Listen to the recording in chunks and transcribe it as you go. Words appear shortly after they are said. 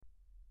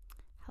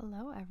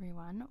Hello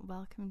everyone,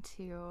 welcome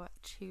to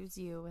Choose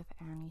You with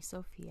Annie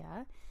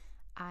Sophia.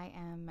 I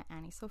am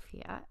Annie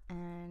Sophia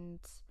and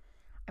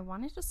I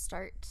wanted to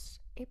start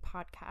a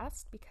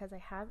podcast because I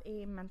have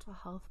a mental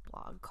health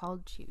blog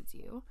called Choose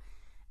You,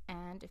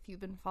 and if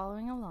you've been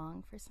following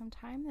along for some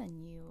time then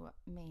you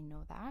may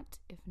know that.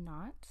 If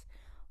not,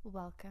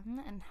 welcome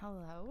and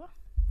hello.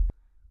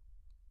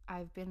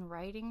 I've been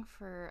writing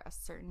for a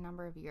certain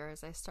number of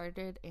years. I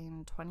started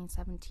in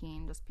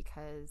 2017 just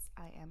because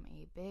I am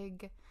a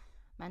big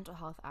mental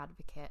health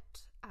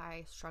advocate.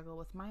 I struggle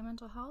with my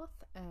mental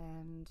health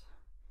and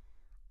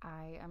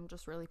I am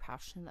just really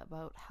passionate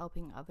about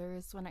helping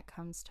others when it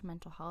comes to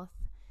mental health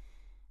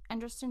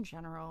and just in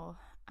general.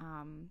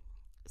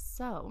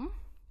 So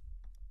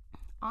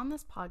on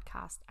this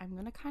podcast, I'm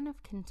going to kind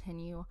of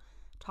continue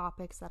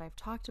topics that I've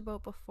talked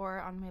about before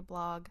on my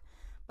blog,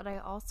 but I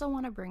also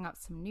want to bring up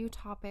some new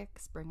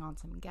topics, bring on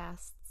some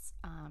guests.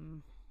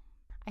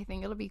 I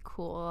think it'll be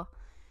cool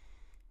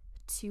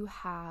to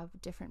have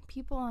different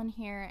people on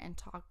here and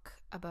talk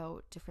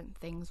about different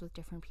things with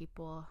different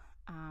people,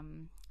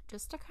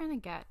 just to kind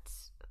of get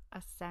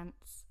a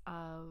sense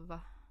of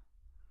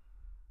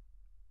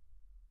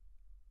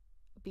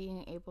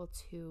being able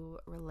to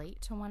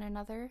relate to one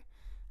another.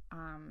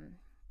 And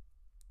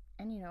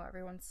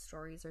everyone's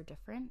stories are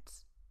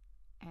different,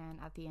 and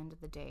at the end of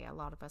the day, a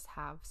lot of us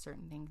have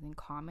certain things in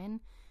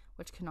common,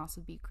 which can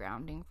also be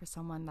grounding for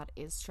someone that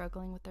is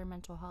struggling with their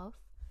mental health.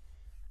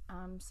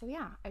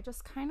 I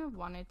just kind of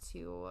wanted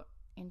to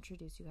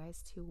introduce you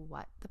guys to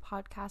what the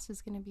podcast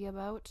is going to be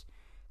about.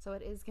 So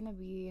it is going to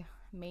be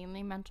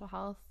mainly mental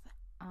health,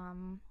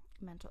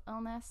 mental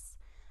illness,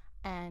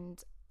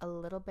 and a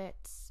little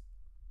bit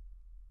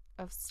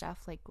of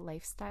stuff like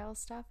lifestyle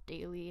stuff,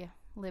 daily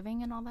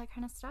living and all that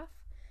kind of stuff.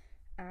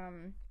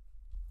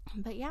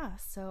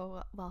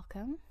 So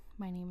welcome.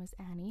 My name is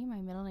Annie.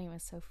 My middle name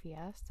is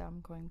Sophia, so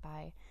I'm going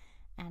by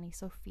Annie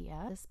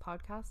Sophia. This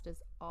podcast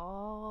is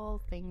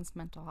all things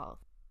mental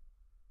health.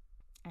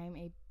 I'm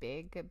a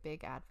big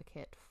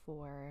advocate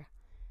for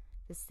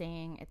the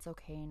saying, it's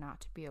okay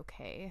not to be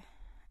okay.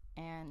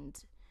 And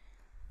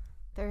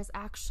there's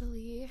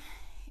actually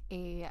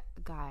a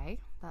guy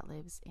that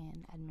lives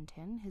in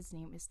Edmonton. His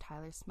name is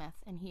Tyler Smith,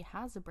 and he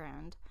has a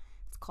brand.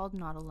 It's called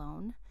Not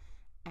Alone,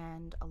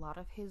 and a lot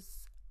of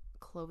his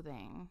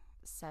clothing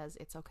says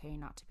it's okay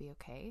not to be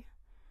okay.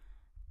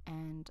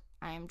 And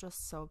I am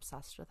just so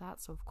obsessed with that.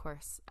 So of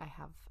course I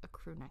have a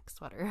crew neck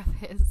sweater of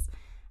his.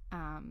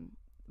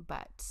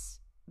 But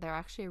they're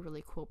actually a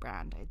really cool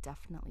brand. I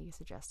definitely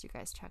suggest you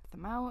guys check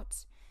them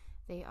out.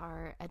 They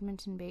are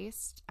Edmonton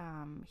based.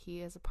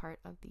 He is a part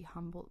of the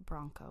Humboldt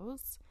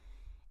Broncos,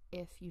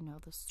 if you know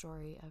the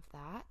story of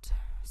that.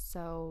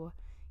 So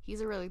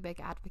he's a really big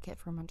advocate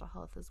for mental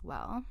health as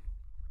well.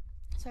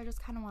 So I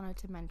just kind of wanted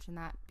to mention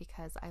that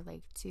because I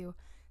like to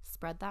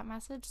spread that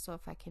message. So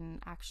if I can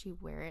actually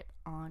wear it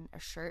on a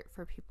shirt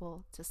for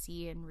people to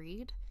see and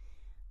read,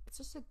 it's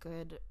just a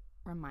good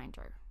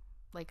reminder,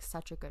 like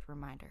such a good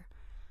reminder.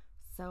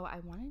 So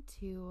I wanted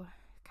to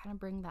kind of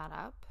bring that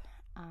up.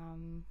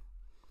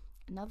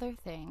 Another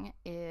thing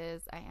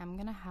is I am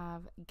going to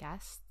have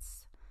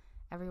guests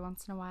every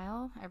once in a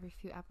while, every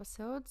few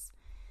episodes.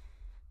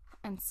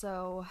 And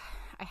so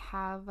I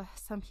have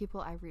some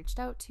people I've reached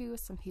out to,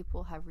 some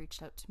people have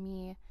reached out to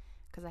me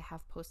because I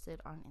have posted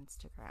on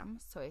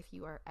Instagram. So if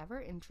you are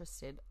ever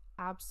interested,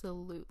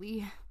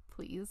 absolutely,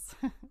 please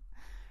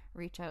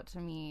reach out to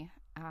me,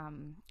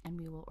 and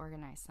we will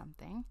organize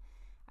something.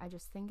 I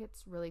just think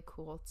it's really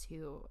cool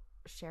to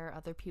share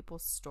other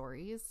people's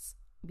stories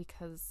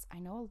because I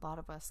know a lot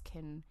of us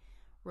can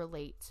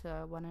relate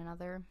to one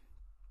another.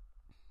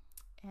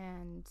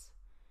 And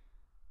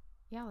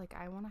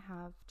I want to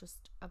have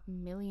just a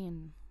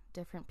million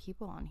different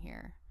people on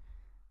here.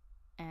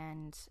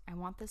 And I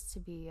want this to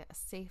be a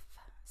safe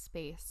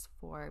space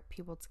for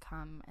people to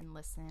come and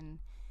listen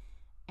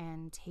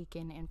and take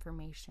in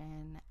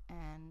information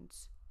and,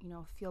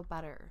 feel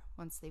better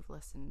once they've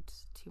listened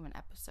to an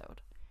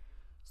episode.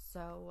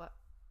 So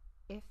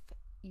if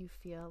you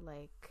feel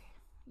like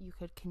you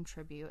could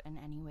contribute in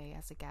any way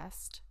as a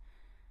guest,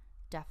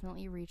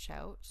 definitely reach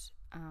out.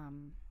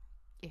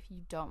 If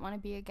you don't want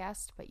to be a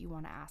guest, but you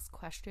want to ask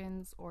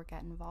questions or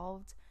get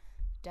involved,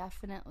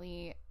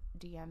 definitely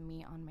DM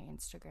me on my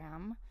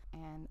Instagram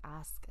and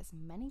ask as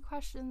many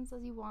questions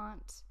as you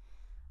want.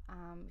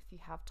 If you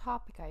have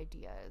topic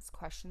ideas,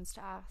 questions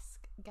to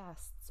ask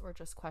guests, or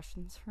just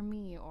questions for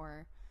me,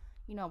 or,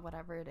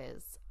 whatever it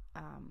is,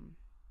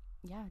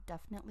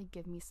 definitely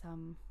give me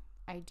some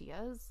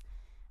ideas.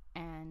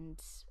 And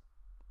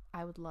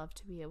I would love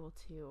to be able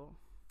to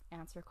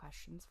answer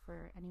questions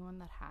for anyone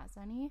that has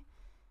any.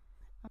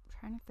 I'm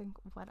trying to think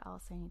what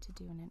else I need to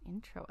do in an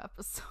intro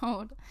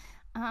episode.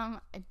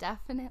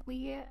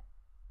 Definitely,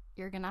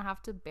 you're gonna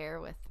have to bear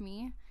with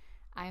me.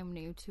 I am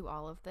new to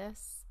all of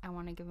this. I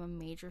want to give a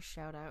major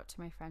shout out to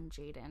my friend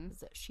Jaden.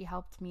 She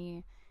helped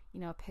me,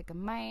 pick a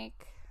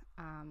mic,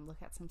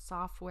 look at some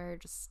software,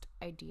 just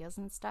ideas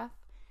and stuff.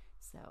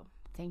 So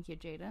thank you,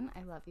 Jaden.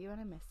 I love you and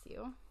I miss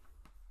you.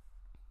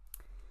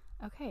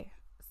 Okay,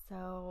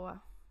 So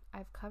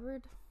I've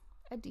covered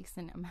a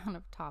decent amount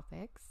of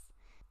topics.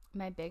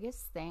 My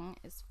biggest thing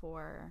is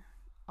for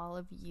all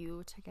of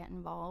you to get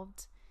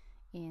involved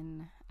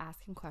in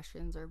asking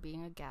questions or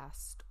being a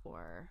guest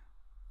or,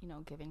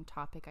 giving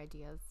topic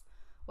ideas,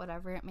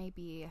 whatever it may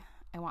be.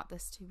 I want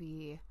this to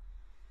be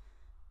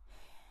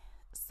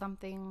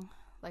something,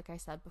 like I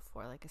said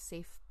before, like a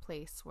safe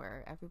place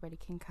where everybody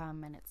can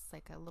come, and it's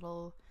like a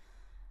little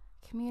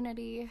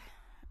community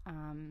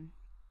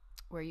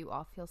where you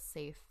all feel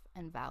safe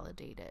and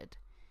validated.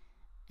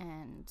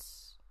 And,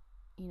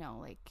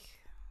 like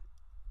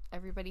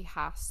everybody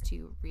has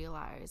to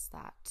realize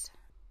that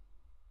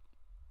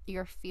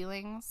your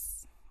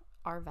feelings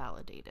are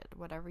validated.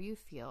 Whatever you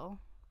feel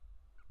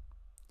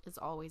is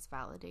always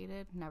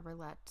validated. Never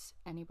let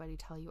anybody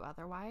tell you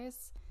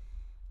otherwise.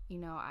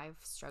 I've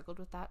struggled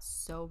with that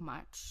so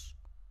much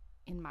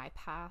in my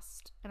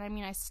past. And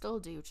I still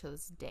do to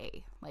this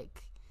day.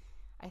 Like,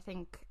 I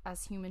think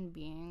as human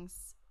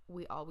beings,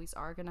 we always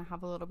are going to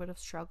have a little bit of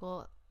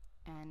struggle,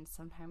 and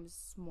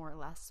sometimes more or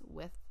less,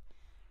 with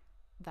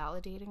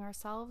validating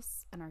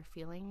ourselves and our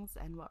feelings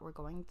and what we're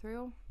going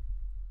through.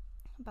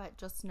 But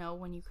just know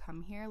when you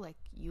come here, like,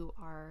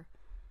 your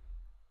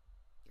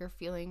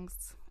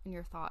feelings and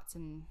your thoughts,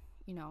 and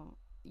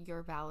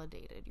you're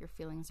validated. Your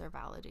feelings are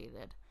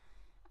validated.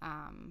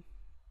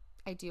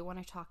 I do want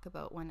to talk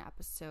about one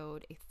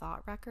episode, a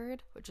thought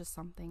record, which is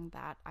something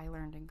that I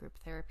learned in group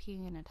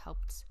therapy, and it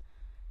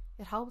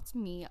helped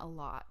me a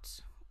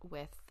lot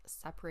with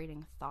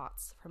separating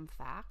thoughts from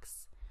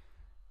facts.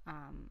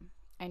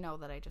 I know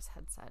that I just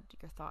had said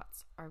your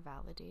thoughts are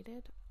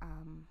validated,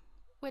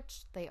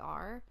 which they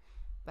are,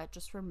 but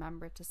just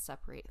remember to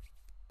separate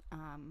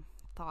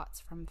thoughts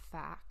from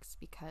facts,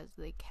 because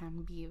they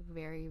can be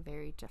very,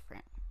 very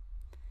different.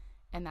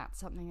 And that's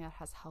something that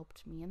has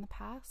helped me in the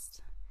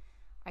past.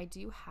 I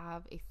do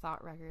have a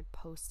thought record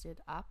posted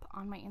up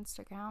on my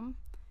Instagram,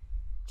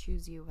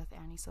 Choose You with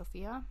Annie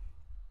Sophia.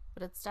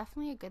 But it's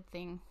definitely a good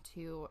thing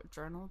to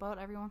journal about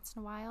every once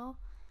in a while.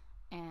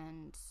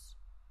 And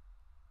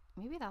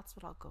maybe that's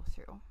what I'll go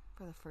through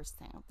for the first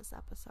thing of this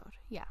episode.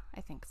 Yeah,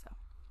 I think so.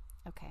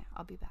 Okay,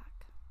 I'll be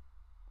back.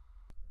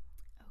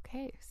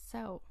 Okay,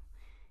 so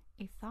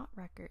a thought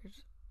record.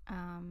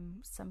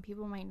 Some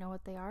people might know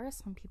what they are.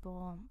 Some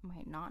people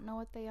might not know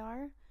what they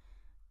are.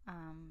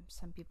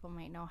 Some people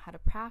might know how to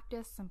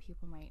practice. Some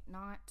people might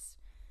not.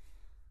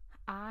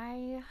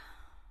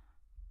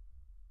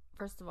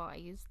 First of all, I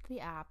used the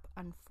app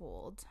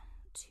Unfold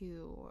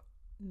to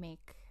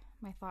make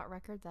my thought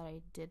record that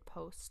I did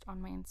post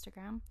on my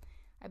Instagram.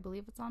 I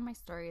believe it's on my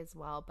story as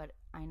well, but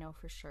I know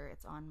for sure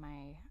it's on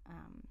my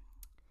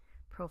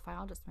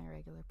profile, just my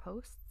regular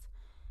posts.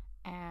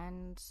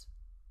 And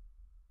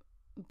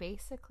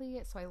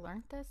basically, so I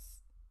learned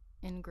this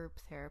in group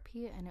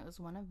therapy, and it was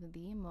one of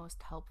the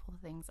most helpful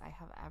things I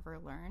have ever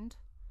learned.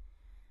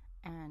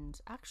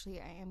 And actually,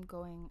 I am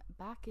going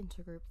back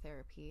into group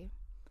therapy.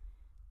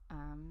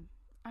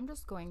 I'm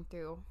just going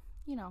through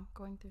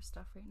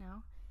stuff right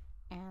now.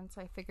 And so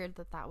I figured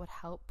that would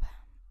help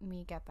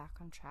me get back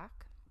on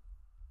track.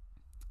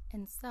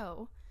 And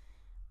so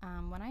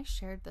when I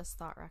shared this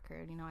thought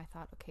record, I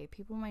thought, okay,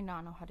 people might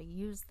not know how to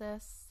use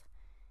this.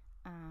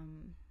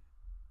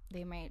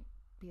 They might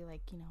be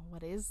like,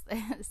 what is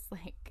this?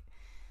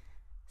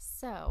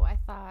 So I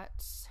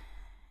thought,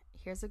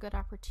 here's a good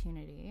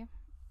opportunity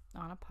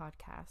on a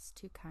podcast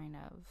to kind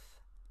of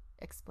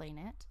explain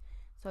it.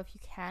 So if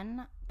you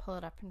can pull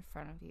it up in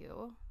front of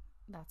you,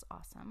 that's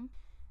awesome.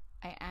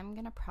 I am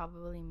going to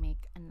probably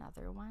make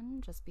another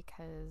one just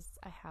because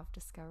I have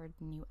discovered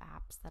new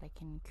apps that I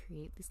can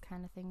create these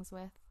kind of things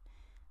with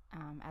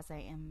as I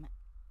am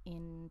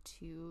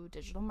into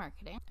digital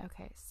marketing.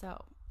 Okay,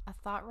 so a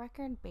thought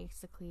record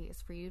basically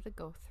is for you to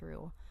go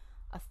through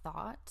a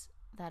thought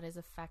that is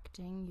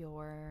affecting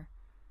your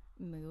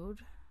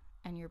mood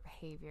and your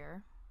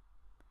behavior.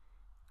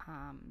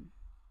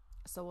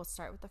 So we'll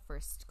start with the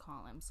first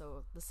column.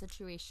 So the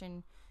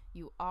situation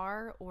you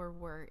are or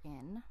were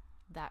in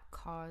that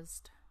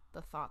caused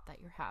the thought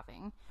that you're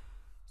having.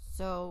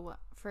 So,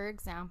 for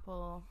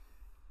example,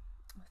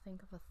 I'll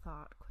think of a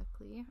thought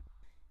quickly.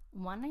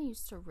 One I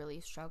used to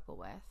really struggle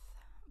with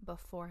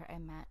before I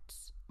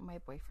met my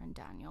boyfriend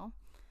Daniel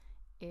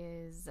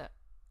is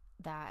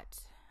that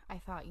I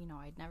thought,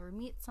 I'd never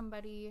meet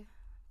somebody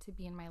to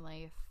be in my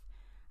life.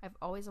 I've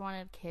always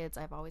wanted kids.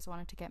 I've always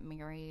wanted to get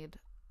married.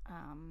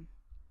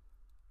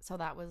 So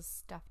that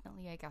was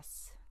definitely, I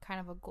guess, kind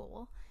of a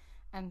goal.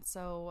 And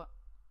so,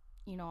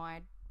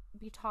 I'd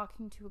be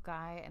talking to a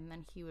guy and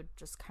then he would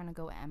just kind of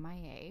go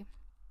MIA.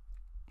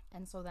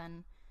 And so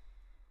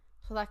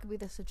that could be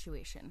the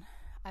situation.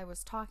 I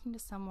was talking to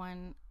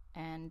someone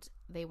and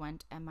they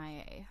went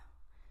MIA.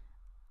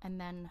 And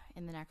then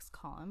in the next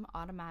column,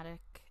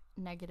 automatic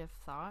negative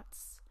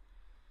thoughts.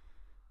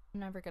 I'm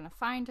never going to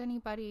find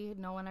anybody.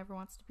 No one ever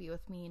wants to be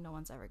with me. No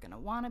one's ever going to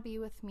want to be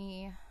with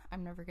me.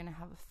 I'm never going to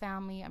have a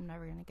family. I'm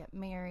never going to get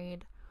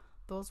married.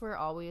 Those were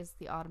always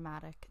the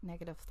automatic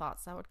negative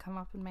thoughts that would come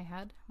up in my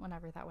head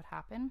whenever that would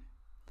happen.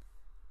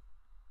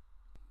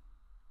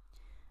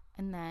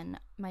 And then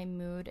my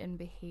mood and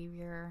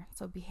behavior.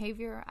 So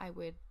behavior, I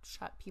would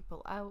shut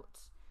people out.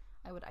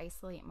 I would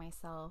isolate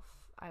myself.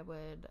 I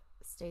would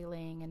stay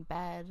laying in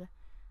bed.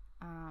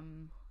 I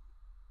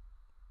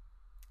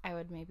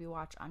would maybe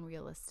watch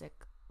unrealistic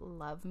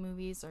love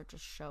movies or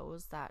just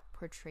shows that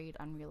portrayed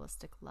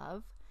unrealistic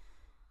love.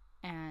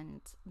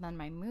 And then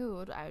my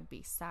mood, I would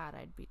be sad.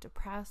 I'd be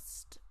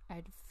depressed.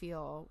 I'd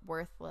feel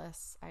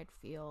worthless. I'd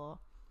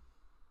feel,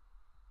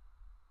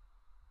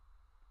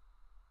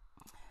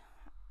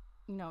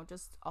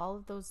 just all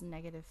of those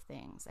negative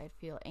things. I'd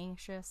feel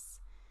anxious.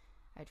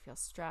 I'd feel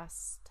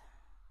stressed.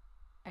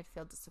 I'd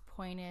feel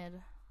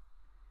disappointed.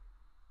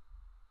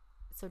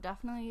 So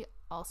definitely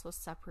also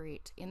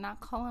separate in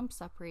that column,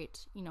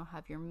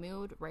 have your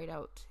mood, write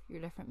out your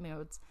different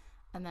moods,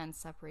 and then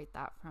separate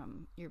that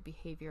from your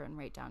behavior and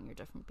write down your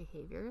different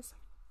behaviors.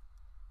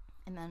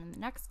 And then in the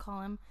next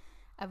column,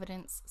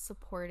 evidence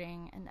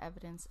supporting and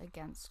evidence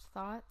against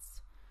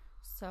thoughts.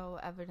 So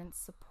evidence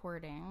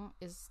supporting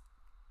is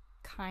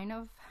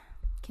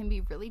can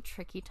be really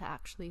tricky to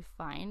actually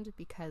find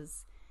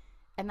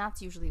and that's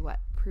usually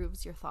what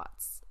proves your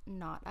thoughts,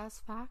 not as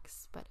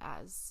facts, but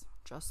as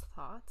just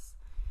thoughts.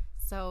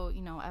 So,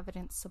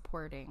 evidence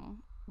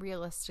supporting,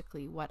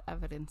 realistically, what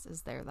evidence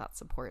is there that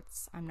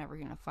supports I'm never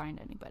going to find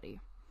anybody?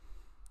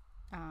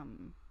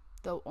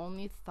 The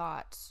only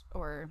thought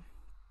or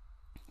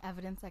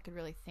evidence I could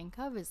really think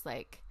of is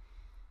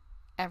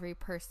every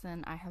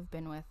person I have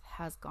been with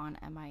has gone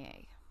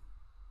MIA.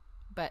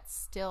 But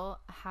still,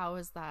 how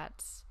is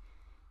that,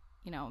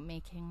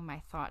 making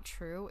my thought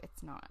true?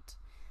 It's not.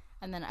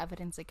 And then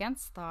evidence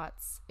against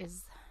thoughts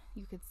is,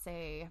 you could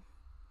say,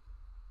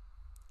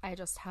 I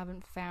just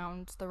haven't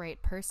found the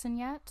right person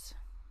yet.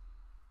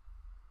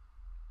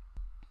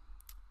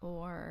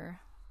 Or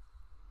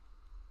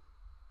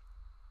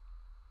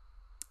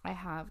I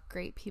have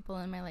great people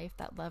in my life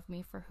that love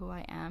me for who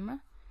I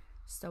am,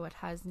 so it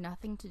has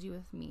nothing to do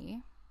with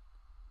me.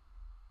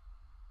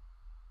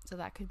 So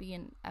that could be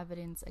an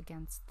evidence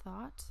against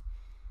thought.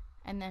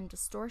 And then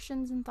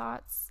distortions in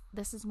thoughts.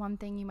 This is one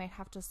thing you might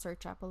have to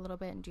search up a little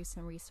bit and do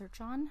some research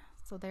on.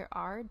 So there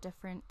are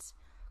different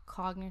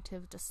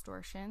cognitive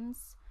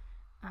distortions.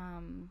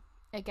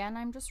 Again,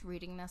 I'm just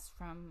reading this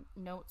from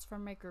notes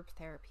from my group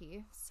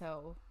therapy.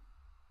 So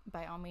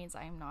by all means,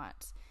 I am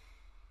not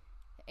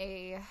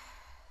a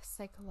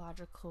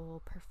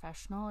psychological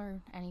professional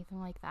or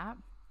anything like that.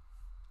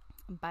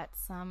 But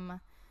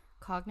some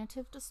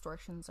cognitive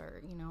distortions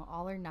are,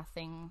 all or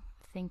nothing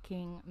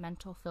thinking,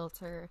 mental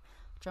filter,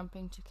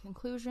 jumping to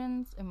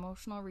conclusions,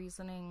 emotional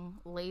reasoning,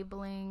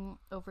 labeling,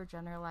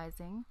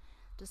 overgeneralizing,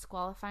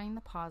 disqualifying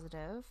the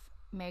positive,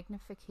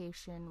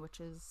 magnification, which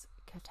is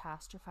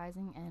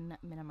catastrophizing and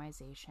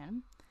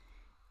minimization,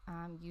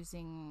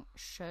 using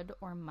should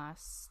or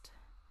must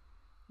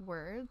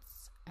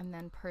words, and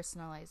then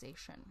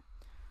personalization.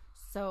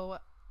 So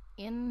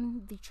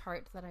in the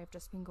chart that I've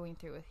just been going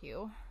through with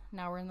you,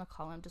 now we're in the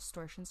column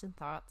distortions in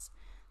thoughts.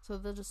 So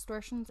the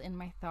distortions in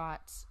my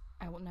thoughts: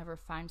 I will never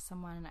find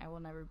someone, I will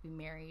never be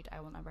married, I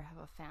will never have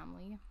a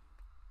family.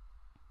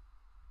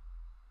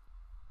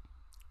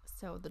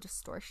 So the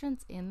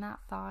distortions in that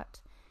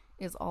thought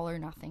is all or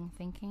nothing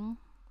thinking.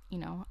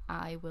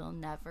 I will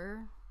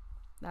never,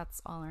 that's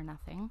all or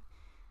nothing.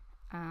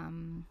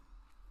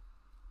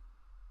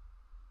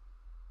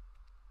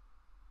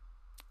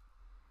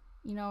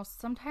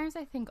 Sometimes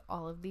I think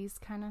all of these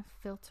kind of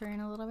filter in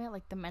a little bit,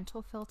 like the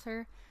mental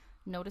filter,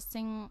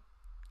 noticing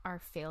our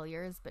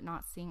failures but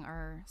not seeing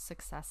our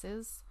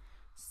successes.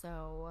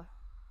 So,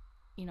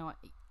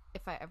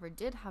 if I ever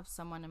did have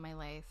someone in my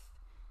life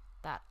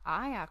that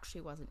I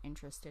actually wasn't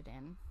interested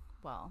in,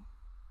 well,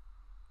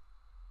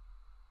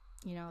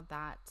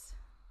 that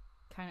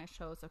kind of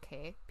shows,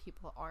 okay,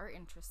 people are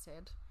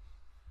interested.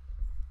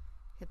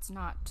 It's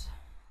not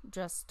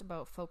just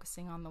about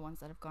focusing on the ones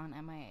that have gone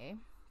MIA.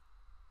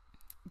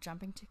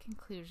 Jumping to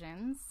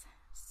conclusions.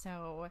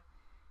 So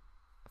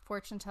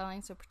fortune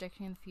telling, so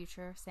predicting the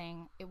future,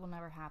 saying it will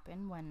never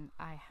happen when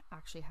I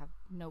actually have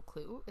no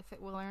clue if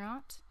it will or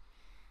not.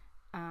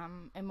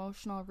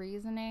 Emotional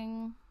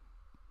reasoning,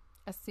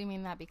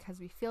 assuming that because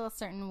we feel a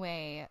certain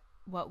way,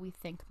 what we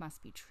think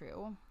must be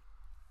true.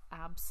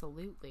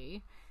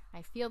 Absolutely.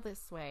 I feel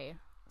this way,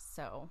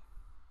 so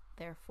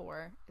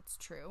therefore it's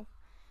true,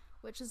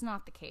 which is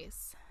not the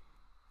case.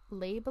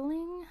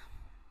 Labeling,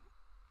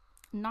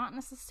 not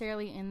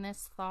necessarily in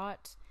this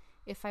thought.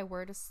 If I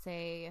were to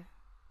say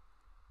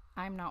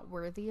I'm not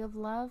worthy of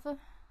love,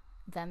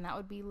 then that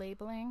would be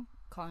labeling,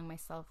 calling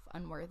myself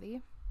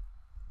unworthy.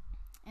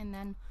 And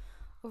then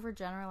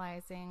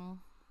overgeneralizing,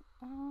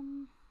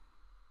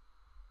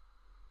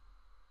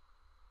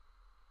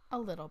 a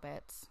little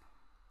bit.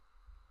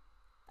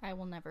 I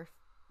will never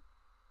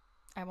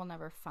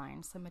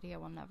find somebody, I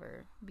will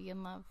never be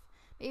in love.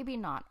 Maybe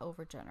not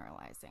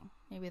overgeneralizing.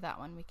 Maybe that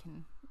one we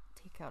can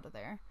take out of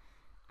there.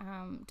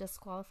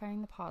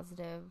 Disqualifying the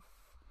positive.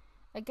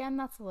 Again,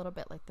 that's a little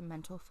bit like the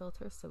mental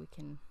filter, so we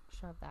can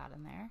shove that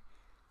in there.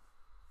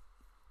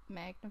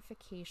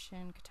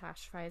 Magnification,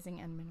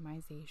 catastrophizing, and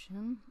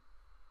minimization.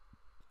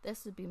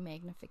 This would be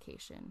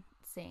magnification,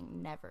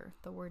 saying never,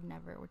 the word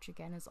never, which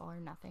again is all or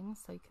nothing.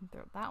 So you can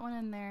throw that one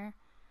in there.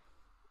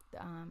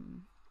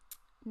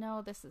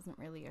 No, this isn't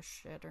really a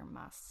should or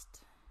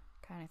must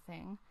kind of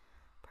thing.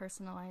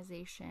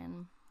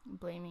 Personalization,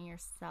 blaming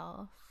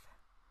yourself.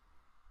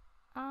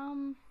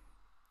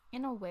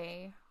 In a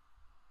way,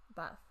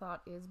 that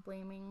thought is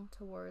blaming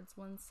towards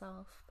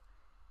oneself.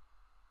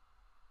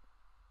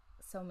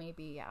 So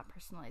maybe, yeah,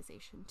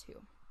 personalization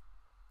too.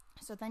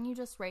 So then you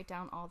just write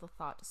down all the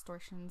thought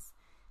distortions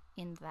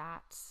in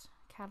that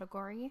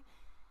category.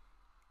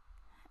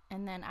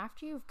 And then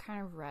after you've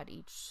kind of read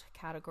each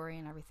category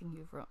and everything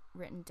you've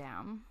written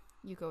down,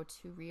 you go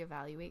to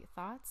reevaluate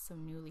thoughts, so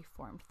newly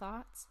formed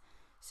thoughts.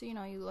 So,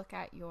 you look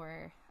at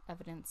your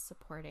evidence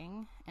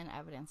supporting and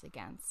evidence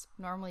against.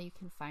 Normally you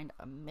can find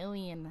a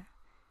million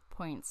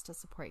points to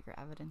support your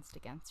evidence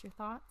against your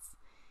thoughts.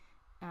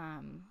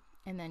 And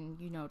then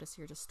you notice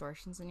your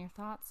distortions in your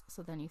thoughts.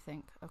 So then you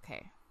think,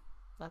 okay,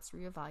 let's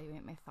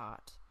reevaluate my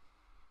thought.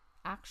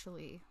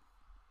 Actually,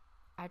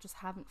 I just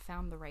haven't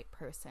found the right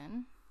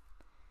person.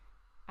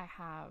 I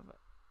have,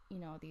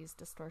 these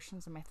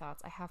distortions in my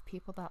thoughts. I have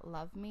people that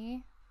love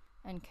me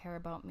and care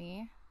about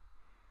me.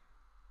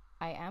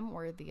 I am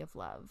worthy of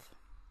love.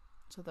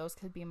 So those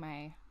could be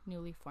my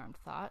newly formed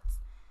thoughts.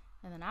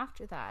 And then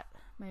after that,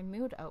 my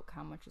mood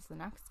outcome, which is the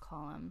next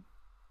column,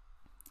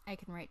 I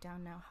can write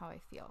down now how I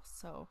feel.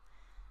 So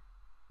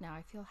now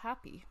I feel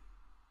happy.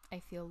 I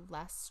feel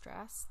less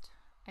stressed.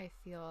 I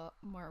feel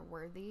more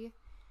worthy.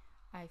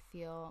 I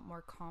feel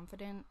more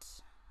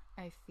confident.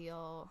 I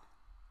feel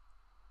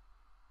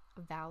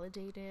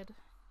validated.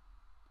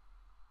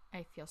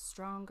 I feel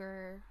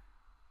stronger.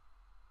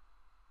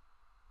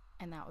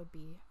 And that would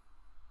be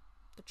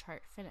the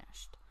chart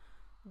finished.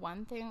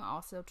 One thing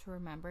also to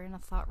remember in a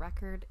thought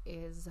record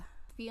is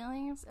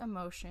feelings,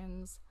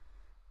 emotions,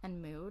 and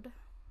mood.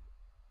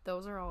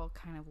 Those are all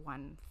kind of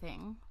one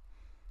thing.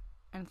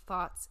 And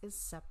thoughts is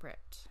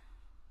separate.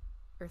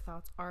 Or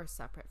thoughts are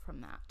separate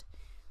from that.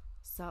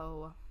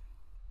 So,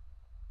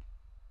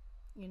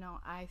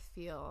 I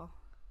feel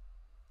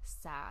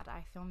sad,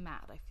 I feel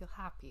mad, I feel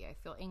happy, I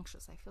feel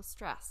anxious, I feel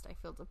stressed, I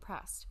feel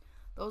depressed.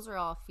 Those are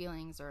all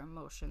feelings or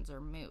emotions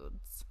or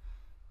moods.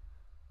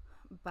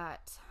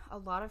 But a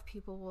lot of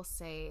people will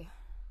say,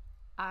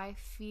 I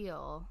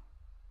feel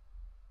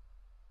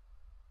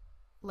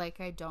like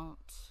I don't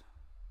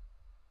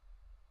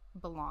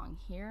belong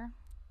here.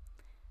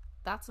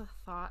 That's a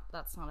thought,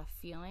 that's not a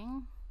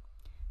feeling.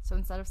 So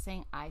instead of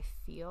saying I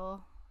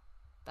feel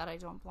that I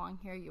don't belong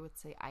here, you would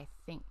say I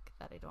think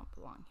that I don't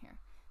belong here.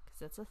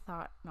 Because it's a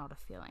thought, not a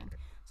feeling.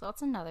 So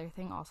that's another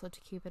thing also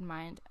to keep in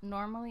mind.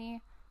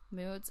 Normally,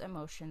 moods,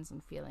 emotions,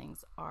 and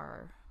feelings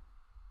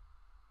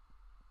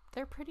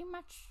they're pretty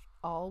much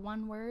all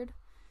one word.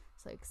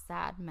 It's like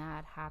sad,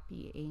 mad,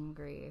 happy,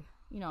 angry.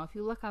 If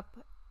you look up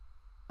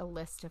a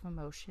list of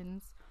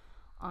emotions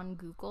on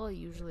Google,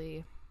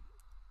 usually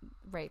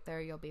right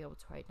there you'll be able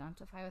to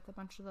identify with a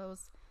bunch of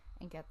those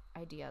and get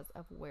ideas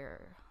of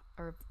where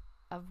or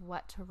of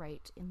what to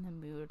write in the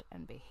mood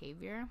and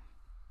behavior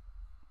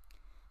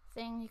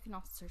thing. You can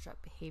also search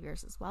up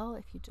behaviors as well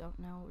if you don't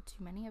know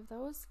too many of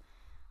those.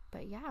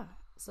 But yeah,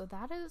 so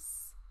that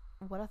is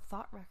what a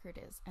thought record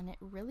is, and it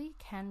really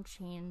can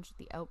change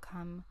the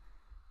outcome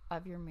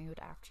of your mood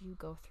after you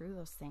go through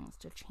those things,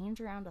 to change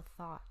around a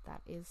thought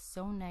that is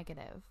so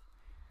negative.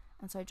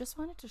 And so I just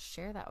wanted to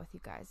share that with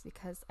you guys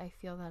because I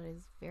feel that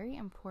is very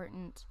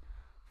important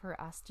for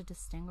us to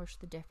distinguish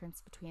the difference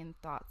between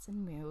thoughts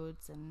and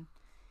moods, and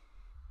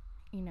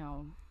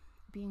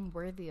being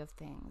worthy of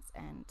things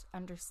and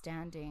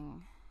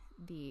understanding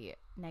the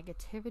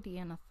negativity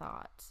in a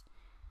thought,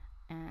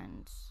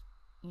 and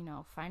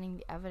finding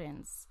the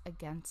evidence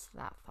against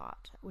that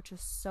thought, which is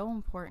so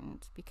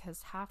important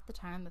because half the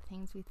time the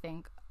things we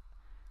think,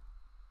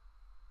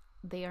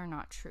 they are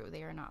not true.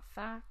 They are not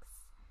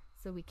facts.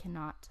 So we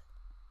cannot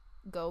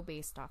go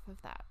based off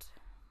of that.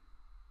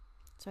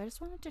 So I just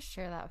wanted to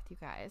share that with you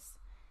guys.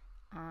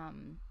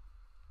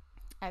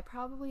 I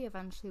probably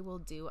eventually will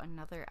do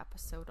another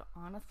episode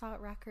on a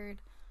thought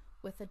record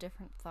with a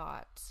different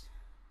thought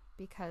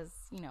because,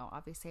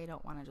 obviously I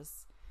don't want to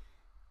just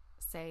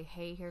say,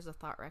 hey, here's a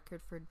thought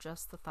record for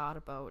just the thought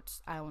about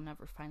I will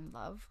never find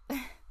love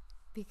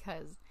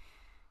because,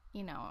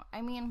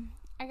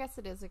 I guess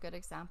it is a good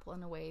example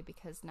in a way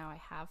because now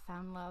I have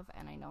found love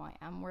and I know I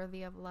am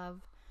worthy of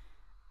love.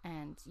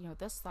 And,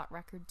 this thought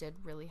record did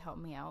really help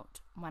me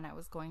out when I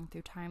was going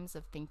through times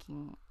of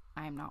thinking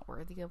I'm not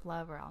worthy of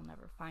love or I'll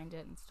never find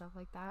it and stuff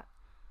like that.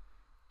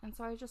 And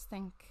so I just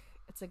think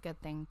it's a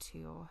good thing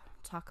to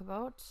talk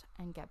about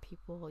and get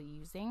people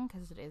using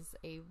because it is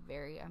a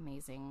very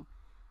amazing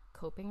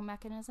coping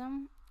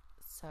mechanism.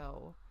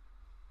 So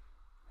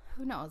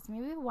who knows,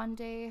 maybe one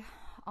day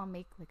I'll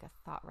make like a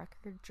thought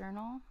record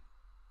journal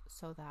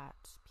so that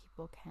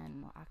people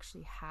can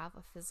actually have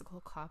a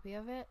physical copy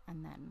of it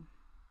and then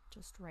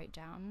just write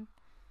down,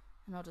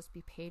 and it'll just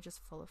be pages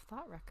full of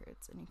thought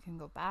records, and you can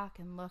go back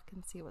and look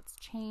and see what's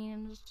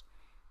changed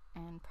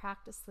and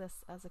practice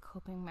this as a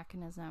coping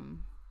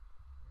mechanism.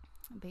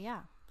 But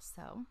yeah,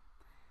 So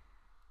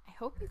I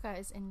hope you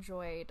guys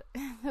enjoyed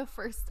the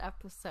first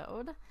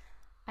episode.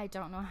 I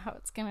don't know how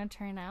it's gonna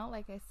turn out.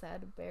 Like I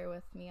said, bear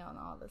with me on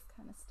all this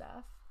kind of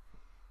stuff.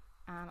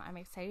 I'm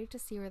excited to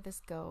see where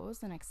this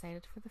goes and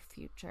excited for the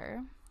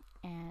future.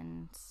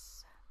 And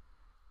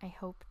I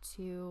hope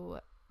to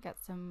get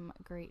some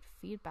great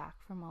feedback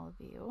from all of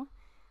you.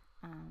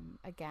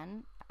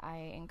 Again,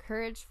 I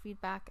encourage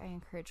feedback, I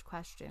encourage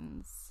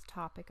questions,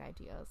 topic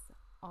ideas,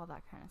 all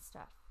that kind of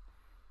stuff.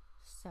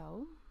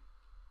 So,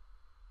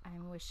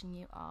 I'm wishing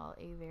you all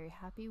a very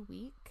happy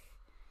week.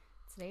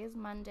 Today is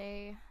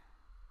Monday.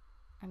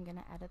 I'm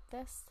gonna edit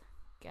this,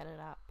 get it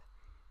up,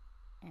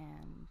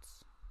 and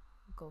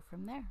go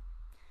from there.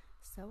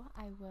 So,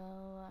 I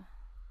will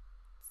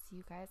see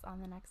you guys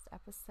on the next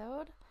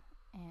episode,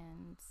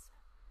 and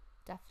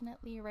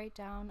definitely write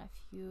down a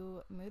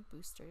few mood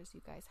boosters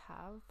you guys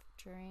have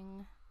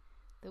during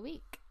the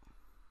week.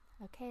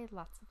 Okay,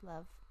 lots of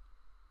love.